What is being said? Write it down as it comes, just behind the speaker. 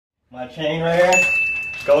My chain right here,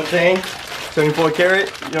 gold chain, 24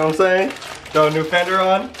 karat, you know what I'm saying? Throw a new fender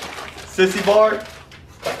on, Sissy bar.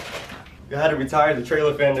 We had to retire the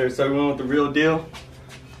trailer fender, so we went with the real deal.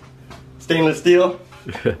 Stainless steel.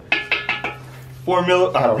 4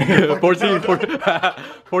 mil, I don't know.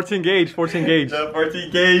 14 gauge. Yeah,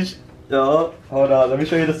 14 gauge. Yo, hold on, let me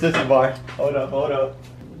show you the Sissy bar. Hold up.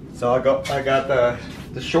 So I got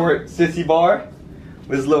the short Sissy bar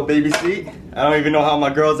with this little baby seat. I don't even know how my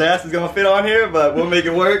girl's ass is gonna fit on here, but we'll make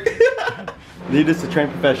it work. Need this to train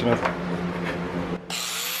professionals.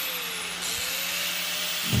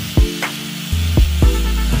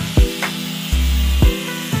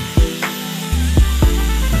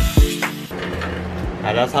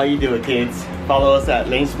 That's how you do it, kids. Follow us at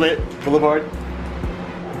Lnspltblvd.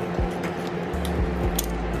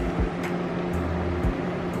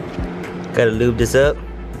 Gotta lube this up.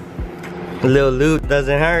 A little lube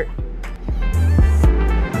doesn't hurt.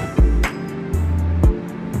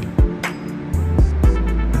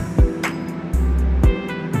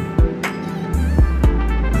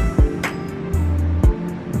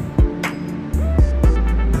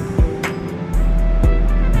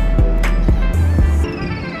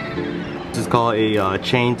 This is called a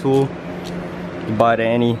chain tool. You buy it at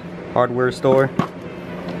any hardware store.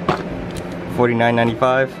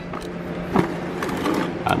 $49.95.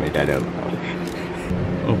 I made that up.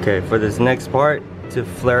 Okay, for this next part, to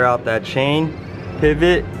flare out that chain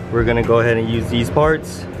pivot, we're gonna go ahead and use these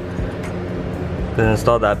parts. Gonna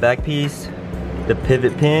install that back piece, the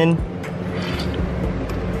pivot pin,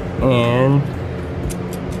 and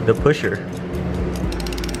the pusher.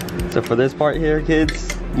 So for this part here,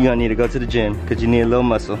 kids, you're gonna need to go to the gym because you need a little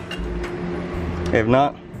muscle. If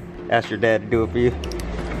not, ask your dad to do it for you.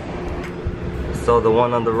 So the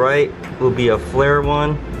one on the right will be a flare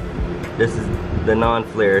one. This is the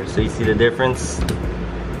non-flare. So you see the difference?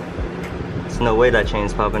 There's no way that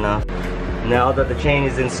chain's popping off. Now that the chain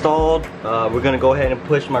is installed, we're gonna go ahead and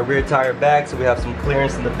push my rear tire back so we have some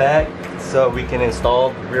clearance in the back so we can install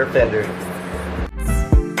the rear fender.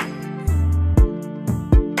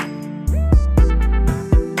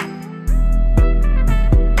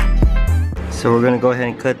 So we're gonna go ahead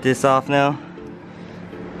and cut this off now.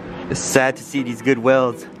 It's sad to see these good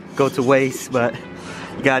welds go to waste, but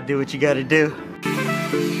you gotta do what you gotta do.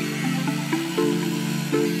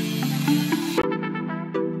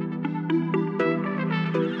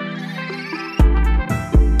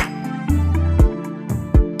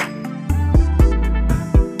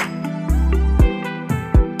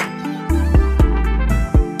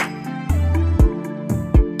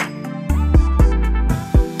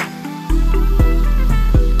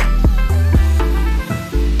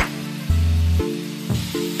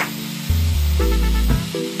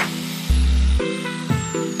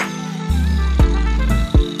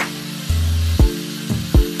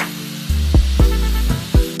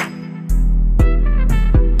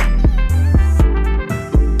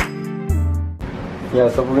 Yeah,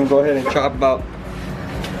 so we're gonna go ahead and chop about,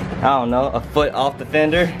 I don't know, a foot off the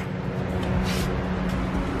fender.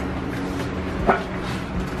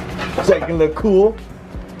 So you can look cool.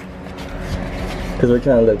 Cause we're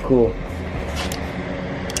trying to look cool.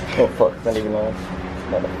 Oh fuck, it's not even on.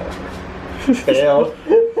 Motherfucker. Failed.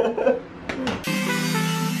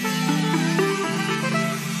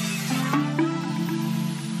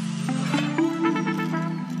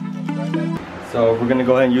 So we're gonna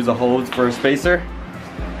go ahead and use a hose for a spacer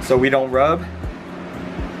so we don't rub.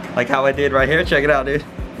 Like how I did right here, check it out, dude.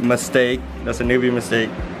 Mistake, that's a newbie mistake.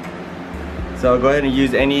 So go ahead and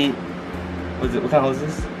use any, what kind of hose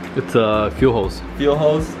is this? It's a fuel hose. Fuel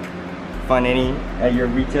hose. Find any at your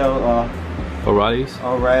retail O'Reilly's.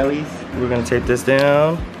 We're gonna tape this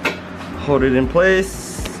down, hold it in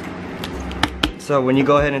place. So when you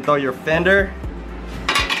go ahead and throw your fender,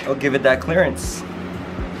 it'll give it that clearance.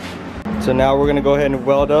 So now we're gonna go ahead and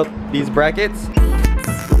weld up these brackets.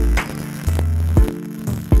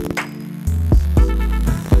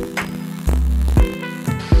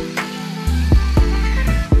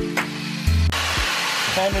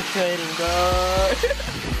 Penetrating, dog.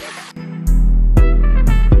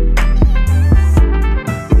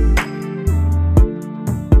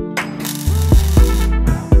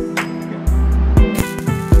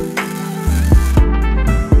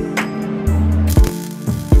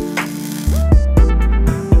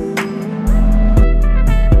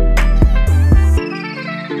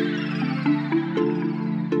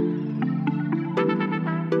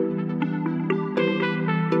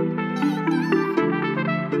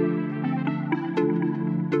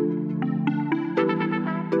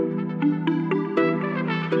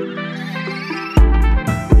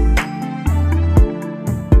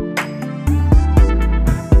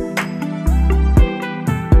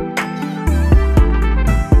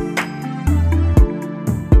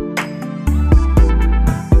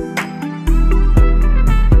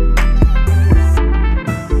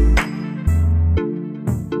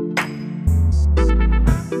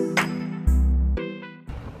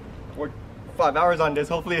 5 hours on this.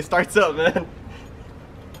 Hopefully it starts up, man.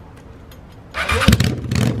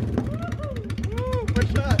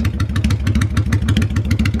 First shot.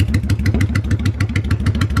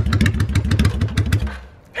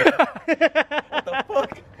 What the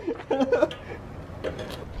fuck?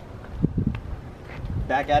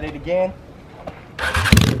 Back at it again.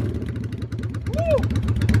 Woo!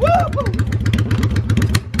 Woo!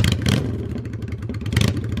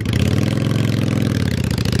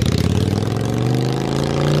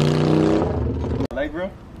 Leg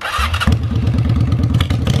room.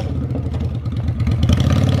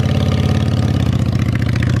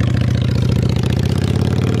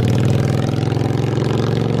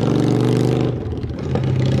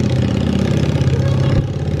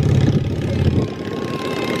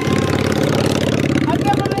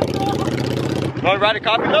 Want to ride a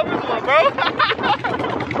coffee lovers one, bro?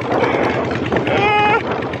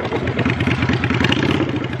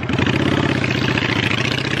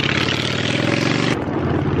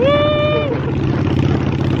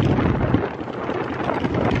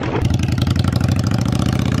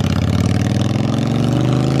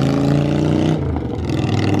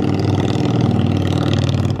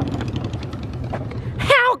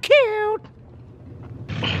 How cute!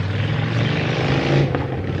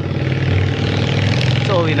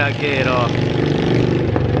 Totally not gay at all.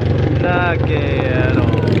 Not gay at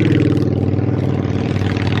all.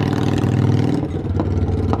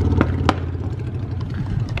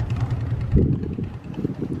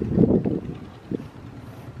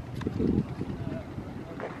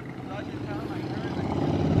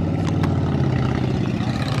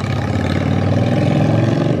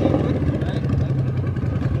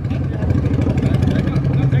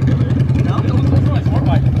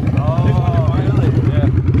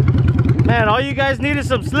 Man, all you guys needed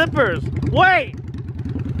some slippers. Wait!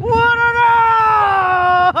 What are